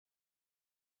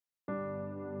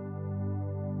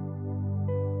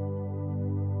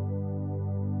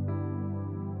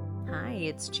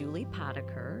it's Julie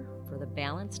Potiker for the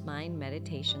Balanced Mind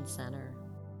Meditation Center.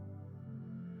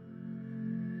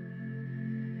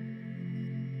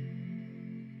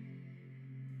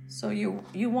 So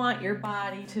you want your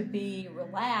body to be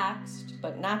relaxed,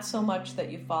 but not so much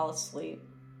that you fall asleep.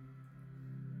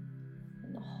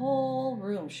 And the whole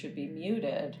room should be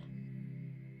muted.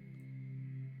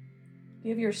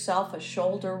 Give yourself a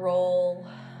shoulder roll.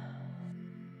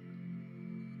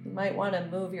 You might want to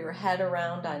move your head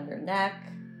around on your neck.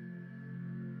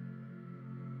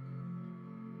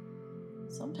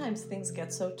 Sometimes things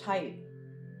get so tight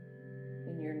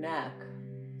in your neck.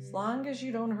 As long as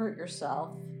you don't hurt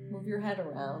yourself, move your head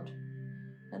around.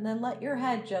 And then let your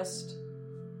head just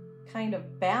kind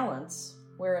of balance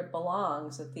where it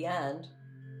belongs at the end.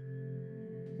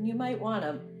 You might want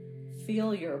to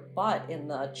feel your butt in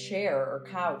the chair or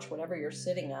couch, whatever you're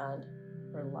sitting on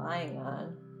or lying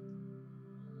on.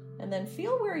 And then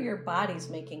feel where your body's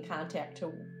making contact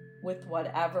with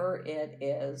whatever it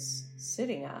is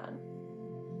sitting on.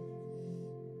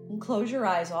 And close your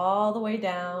eyes all the way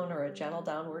down or a gentle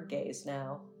downward gaze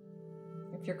now.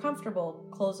 If you're comfortable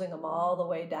closing them all the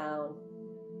way down,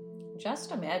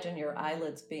 just imagine your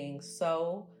eyelids being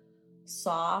so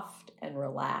soft and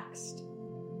relaxed.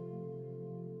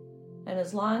 And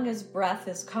as long as breath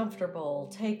is comfortable,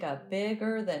 take a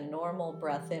bigger than normal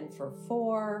breath in for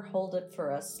 4, hold it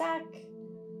for a sec,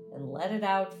 and let it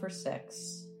out for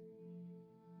 6.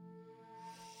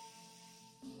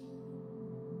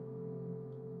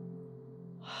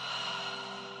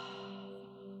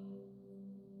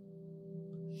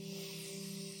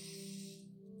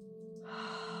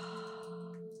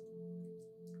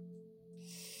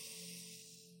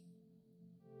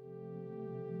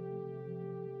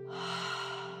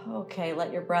 Okay,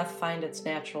 let your breath find its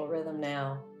natural rhythm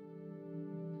now.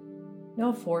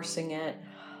 No forcing it.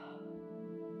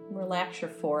 Relax your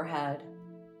forehead.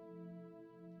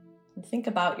 And think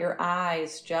about your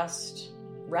eyes just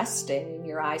resting in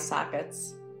your eye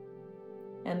sockets.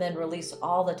 And then release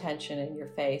all the tension in your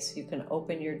face. You can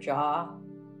open your jaw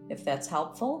if that's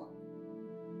helpful.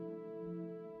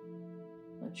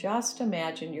 Just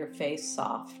imagine your face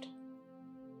soft.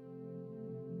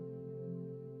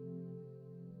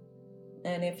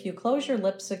 And if you close your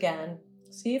lips again,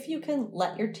 see if you can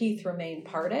let your teeth remain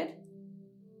parted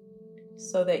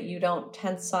so that you don't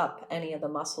tense up any of the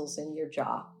muscles in your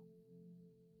jaw.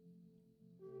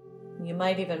 You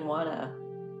might even want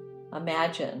to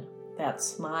imagine that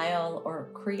smile or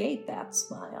create that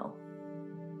smile.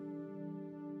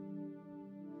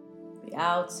 The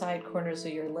outside corners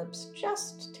of your lips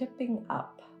just tipping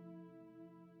up.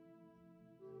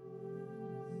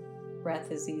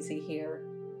 Breath is easy here.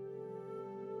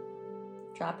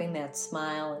 Dropping that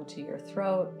smile into your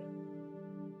throat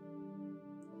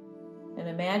and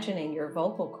imagining your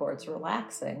vocal cords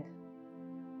relaxing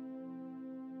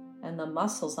and the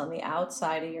muscles on the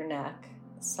outside of your neck,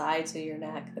 the sides of your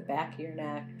neck, the back of your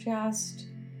neck, just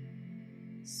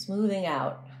smoothing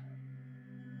out.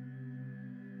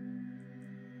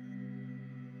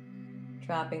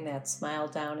 Dropping that smile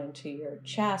down into your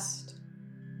chest.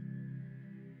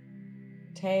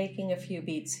 Taking a few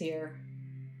beats here.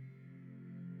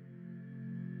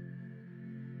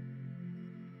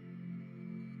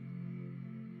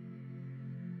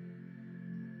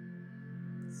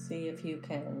 See if you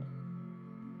can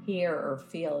hear or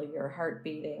feel your heart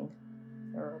beating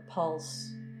or a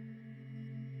pulse.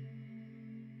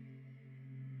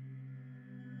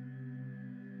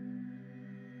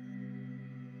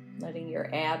 Letting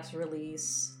your abs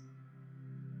release.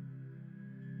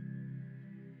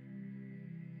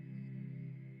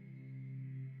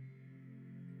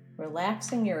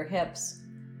 Relaxing your hips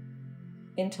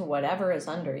into whatever is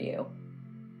under you.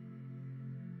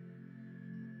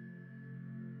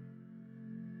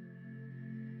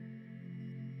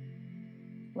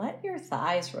 Let your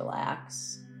thighs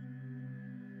relax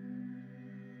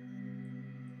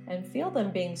and feel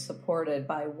them being supported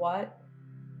by what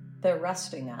they're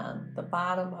resting on, the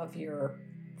bottom of your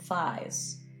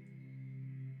thighs.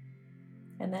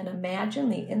 And then imagine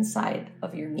the inside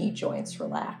of your knee joints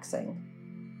relaxing.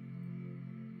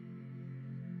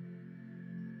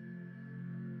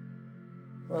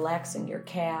 Relaxing your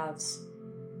calves.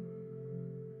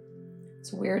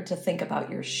 It's weird to think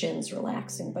about your shins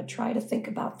relaxing, but try to think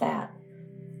about that.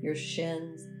 Your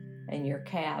shins and your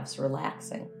calves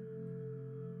relaxing.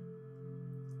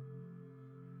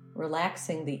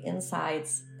 Relaxing the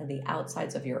insides and the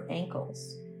outsides of your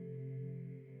ankles.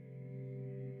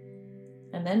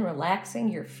 And then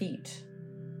relaxing your feet.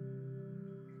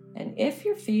 And if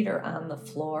your feet are on the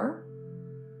floor,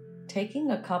 taking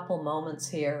a couple moments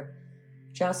here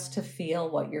just to feel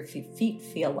what your feet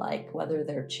feel like, whether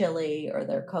they're chilly or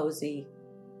they're cozy.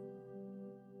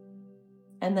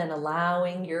 And then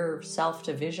allowing yourself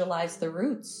to visualize the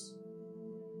roots,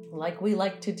 like we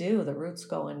like to do, the roots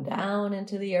going down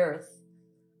into the earth.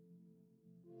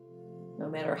 No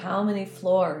matter how many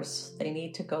floors they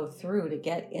need to go through to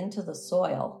get into the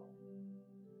soil,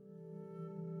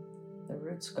 the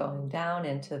roots going down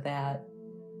into that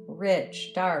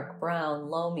rich, dark, brown,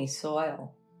 loamy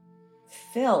soil,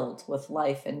 filled with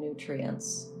life and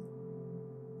nutrients.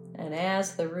 And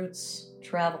as the roots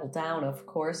travel down, of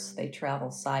course, they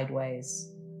travel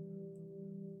sideways,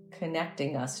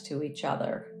 connecting us to each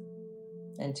other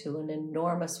and to an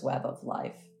enormous web of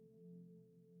life.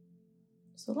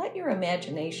 So let your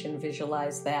imagination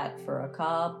visualize that for a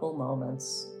couple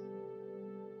moments.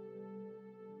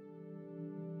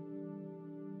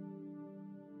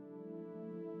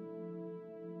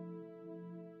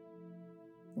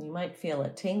 You might feel a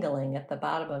tingling at the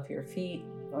bottom of your feet,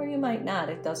 or you might not,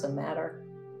 it doesn't matter.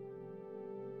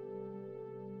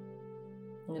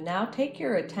 And now take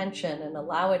your attention and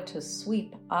allow it to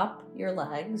sweep up your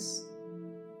legs,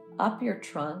 up your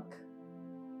trunk,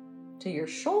 to your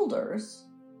shoulders,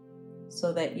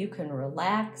 so that you can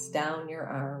relax down your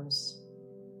arms.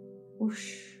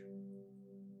 Whoosh.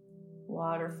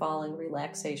 Waterfalling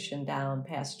relaxation down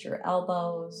past your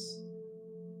elbows,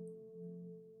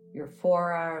 your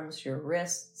forearms, your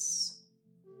wrists,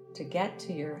 to get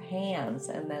to your hands,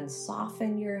 and then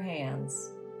soften your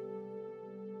hands.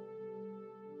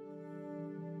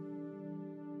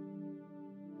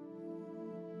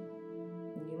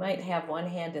 You might have one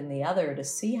hand in the other to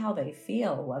see how they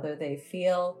feel, whether they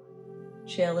feel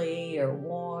chilly or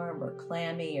warm or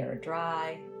clammy or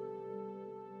dry.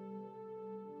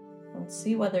 And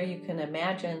see whether you can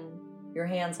imagine your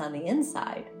hands on the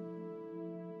inside.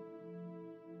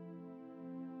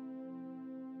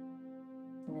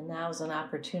 And now is an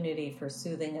opportunity for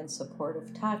soothing and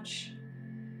supportive touch.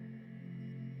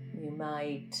 You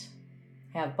might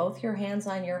have both your hands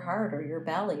on your heart or your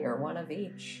belly or one of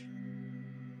each.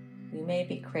 You may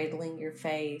be cradling your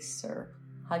face or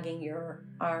hugging your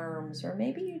arms, or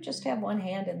maybe you just have one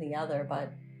hand in the other,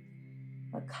 but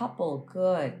a couple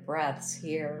good breaths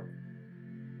here.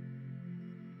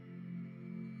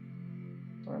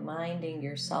 Reminding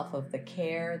yourself of the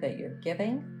care that you're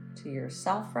giving to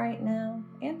yourself right now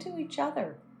and to each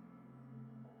other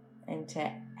and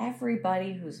to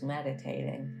everybody who's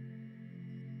meditating.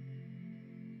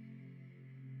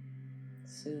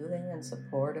 Soothing and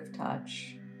supportive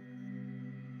touch.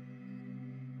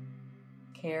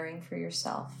 Caring for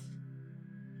yourself.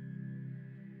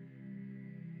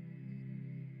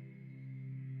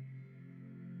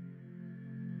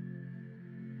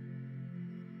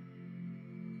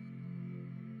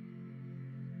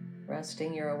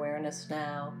 Resting your awareness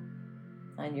now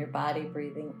on your body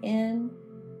breathing in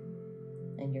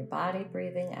and your body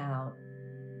breathing out.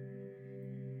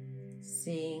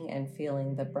 Seeing and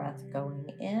feeling the breath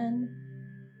going in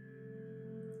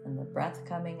and the breath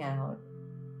coming out.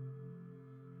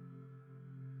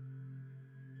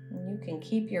 And you can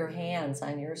keep your hands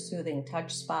on your soothing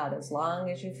touch spot as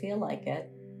long as you feel like it.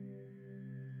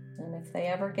 And if they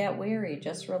ever get weary,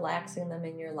 just relaxing them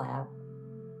in your lap.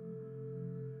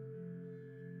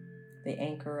 The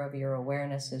anchor of your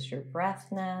awareness is your breath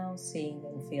now, seeing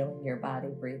and feeling your body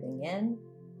breathing in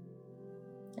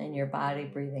and your body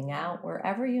breathing out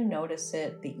wherever you notice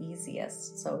it the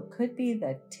easiest. So it could be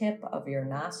the tip of your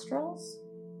nostrils.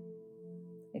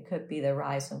 It could be the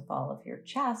rise and fall of your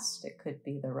chest. It could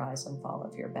be the rise and fall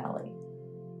of your belly.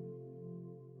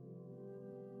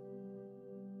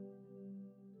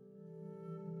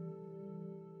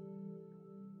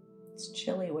 It's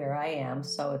chilly where I am,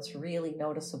 so it's really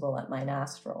noticeable at my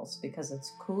nostrils because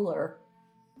it's cooler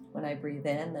when I breathe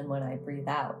in than when I breathe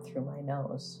out through my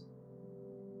nose.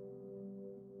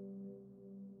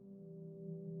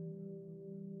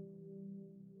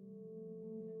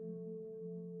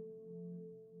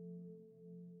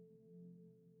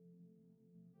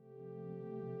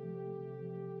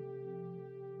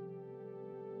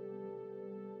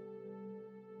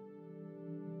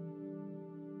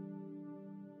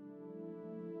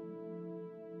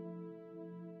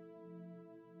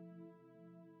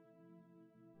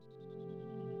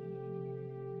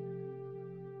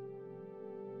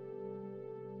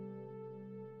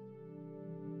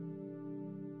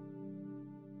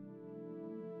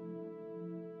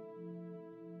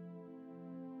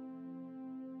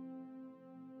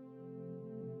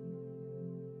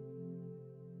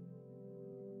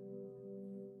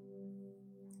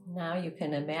 Now you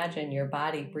can imagine your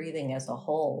body breathing as a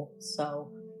whole.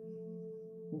 So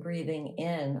Breathing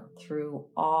in through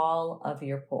all of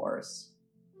your pores,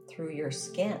 through your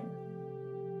skin.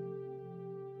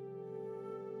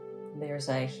 There's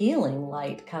a healing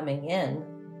light coming in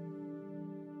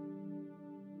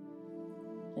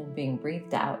and being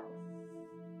breathed out.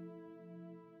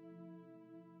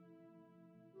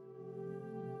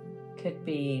 Could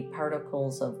be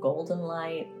particles of golden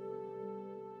light.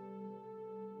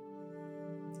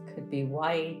 Could be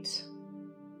white.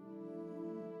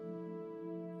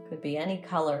 Could be any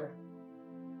color.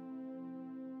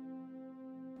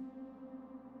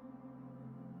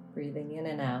 Breathing in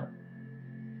and out.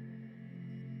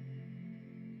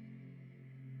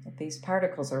 But these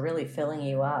particles are really filling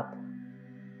you up.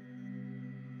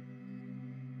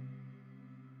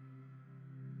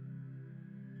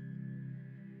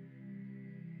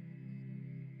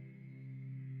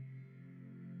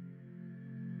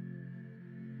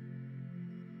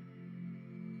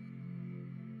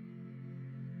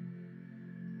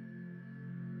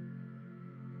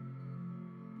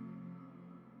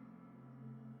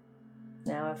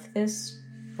 Now, if this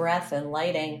breath and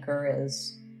light anchor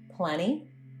is plenty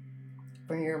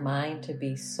for your mind to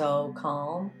be so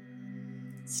calm,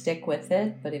 stick with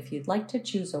it. But if you'd like to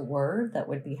choose a word that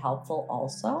would be helpful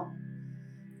also,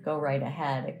 go right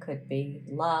ahead. It could be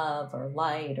love or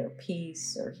light or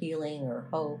peace or healing or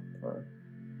hope or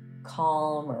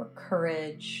calm or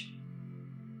courage.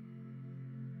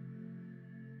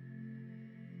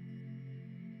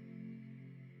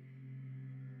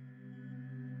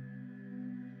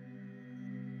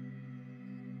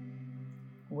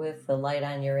 With the light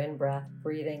on your in-breath,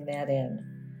 breathing that in.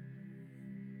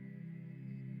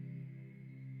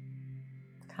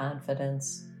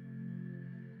 Confidence.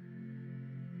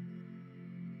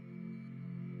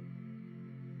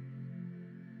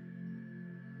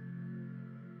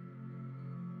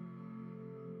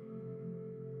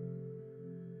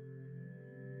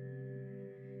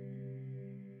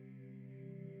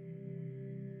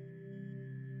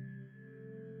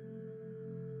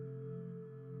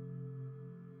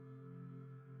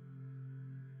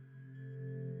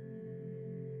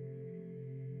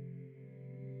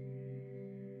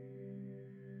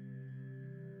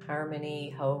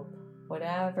 Harmony, hope,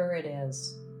 whatever it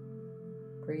is,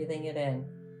 breathing it in.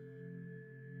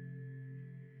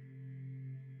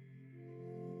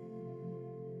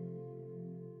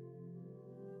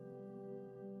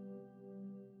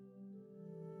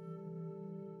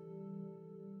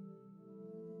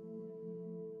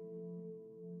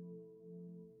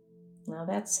 Now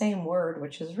that same word,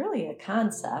 which is really a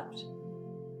concept,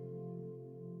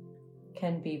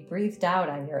 can be breathed out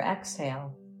on your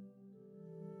exhale.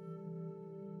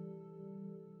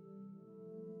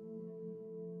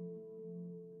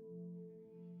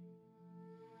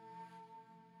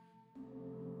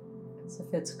 So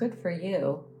if it's good for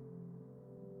you,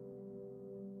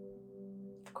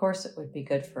 of course it would be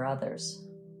good for others.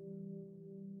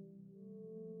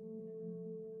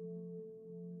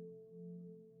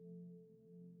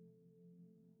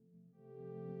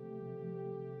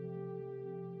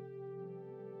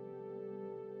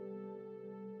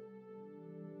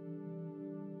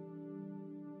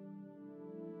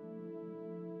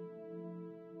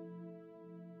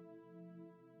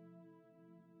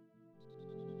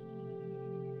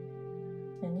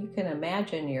 And you can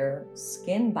imagine your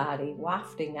skin body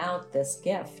wafting out this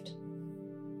gift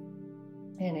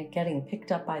and it getting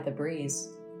picked up by the breeze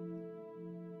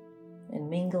and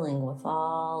mingling with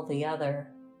all the other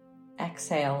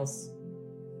exhales,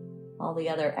 all the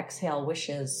other exhale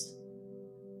wishes,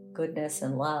 goodness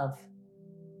and love,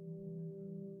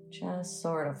 just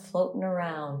sort of floating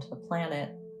around the planet.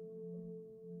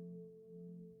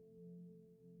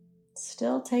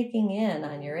 Still taking in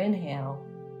on your inhale.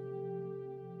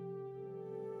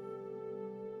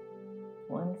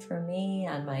 One for me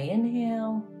on my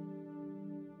inhale,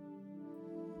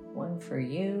 one for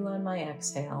you on my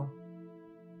exhale.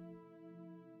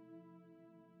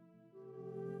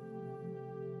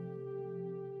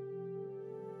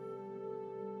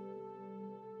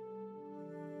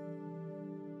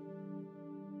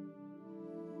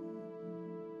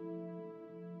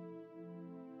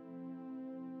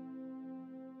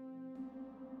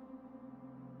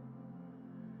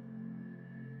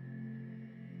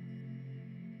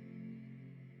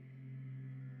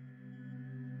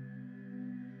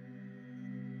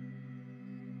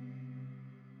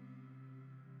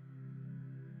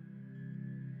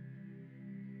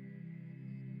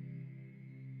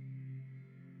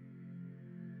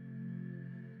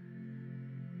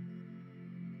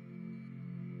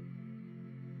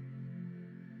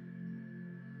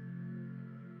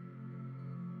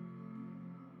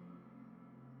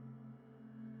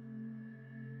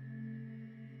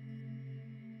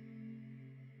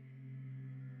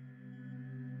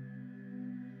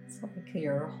 like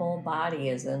your whole body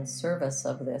is in service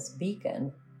of this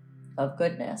beacon of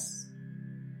goodness.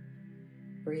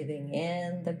 Breathing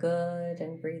in the good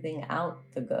and breathing out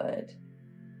the good.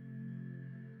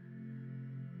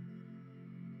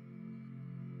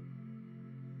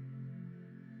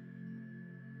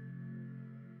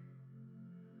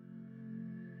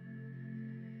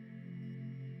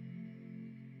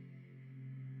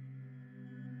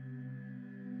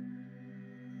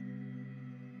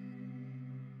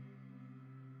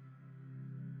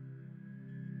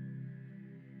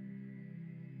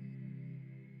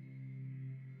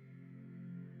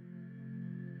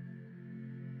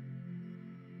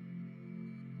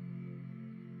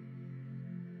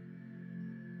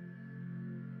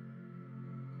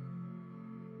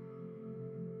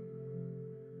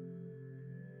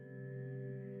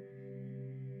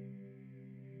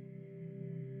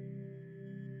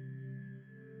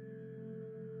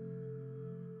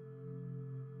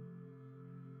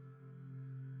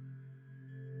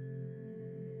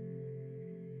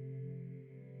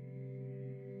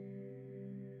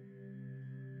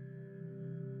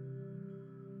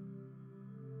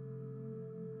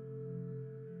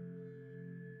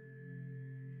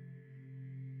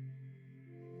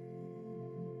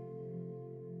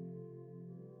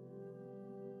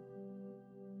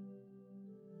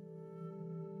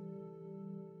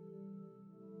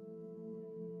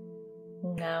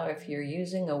 Now, if you're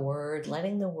using a word,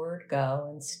 letting the word go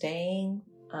and staying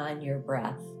on your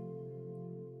breath.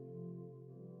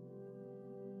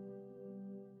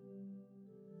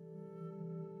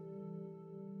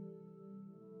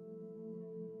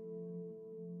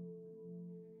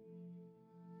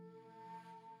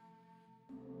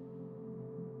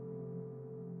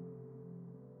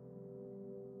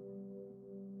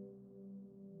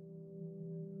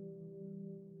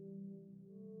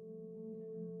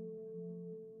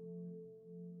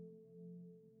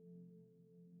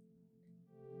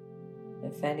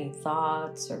 If any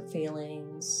thoughts or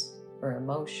feelings or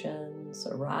emotions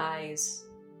arise,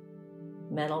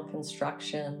 mental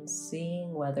constructions,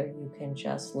 seeing whether you can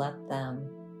just let them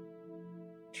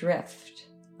drift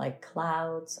like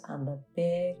clouds on the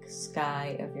big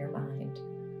sky of your mind.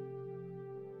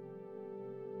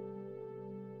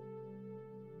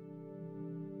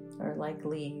 Or like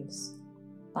leaves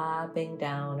bobbing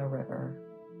down a river.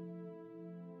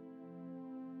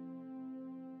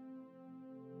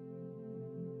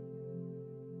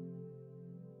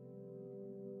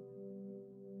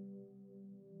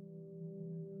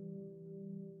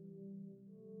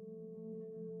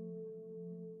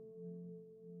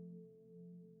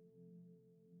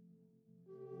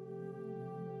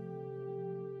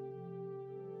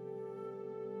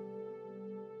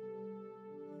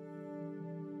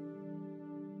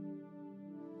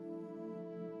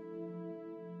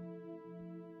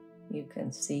 You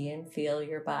can see and feel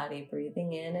your body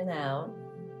breathing in and out.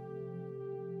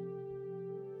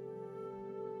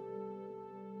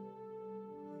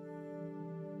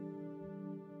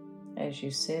 As you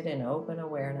sit in open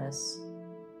awareness.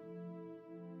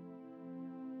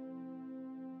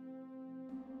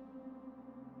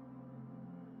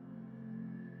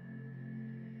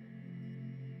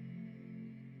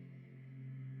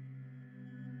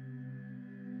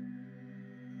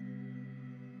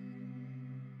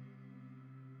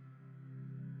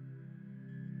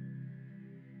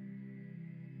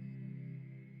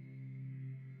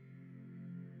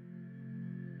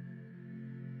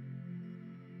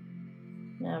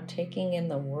 Now taking in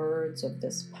the words of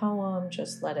this poem,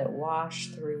 just let it wash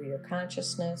through your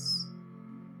consciousness.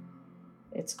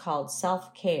 It's called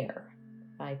Self-Care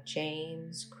by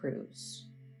James Kruse.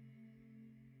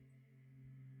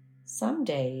 Some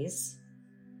days,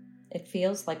 it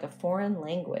feels like a foreign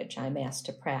language I'm asked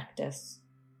to practice,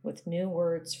 with new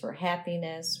words for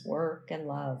happiness, work, and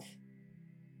love.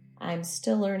 I'm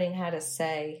still learning how to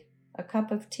say, a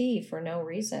cup of tea for no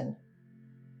reason,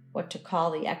 what to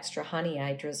call the extra honey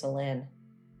I drizzle in,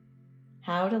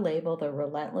 how to label the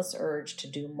relentless urge to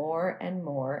do more and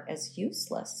more as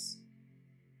useless,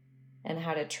 and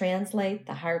how to translate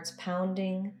the heart's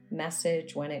pounding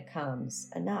message when it comes,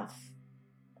 enough,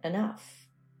 enough.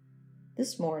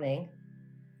 This morning,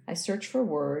 I search for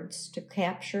words to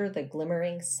capture the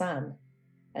glimmering sun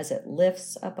as it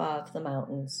lifts above the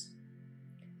mountains.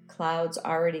 Clouds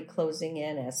already closing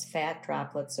in as fat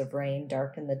droplets of rain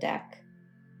darken the deck.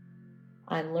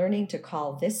 I'm learning to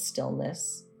call this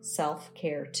stillness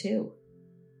self-care too.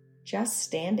 Just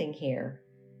standing here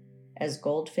as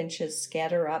goldfinches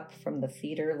scatter up from the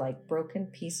feeder like broken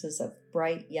pieces of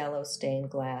bright yellow stained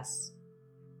glass,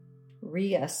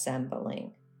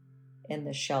 reassembling in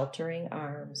the sheltering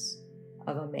arms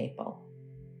of a maple.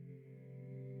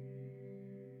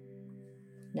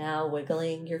 Now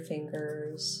wiggling your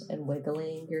fingers and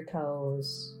wiggling your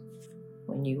toes.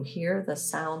 When you hear the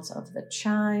sounds of the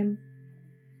chime,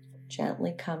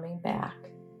 gently coming back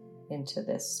into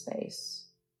this space.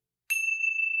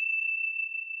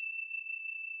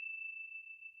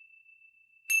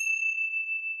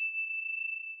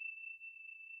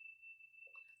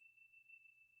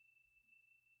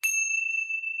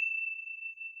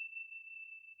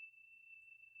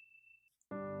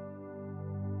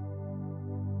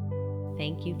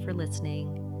 Thank you for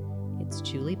listening. It's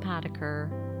Julie Potiker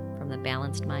from the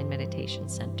Balanced Mind Meditation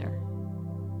Center.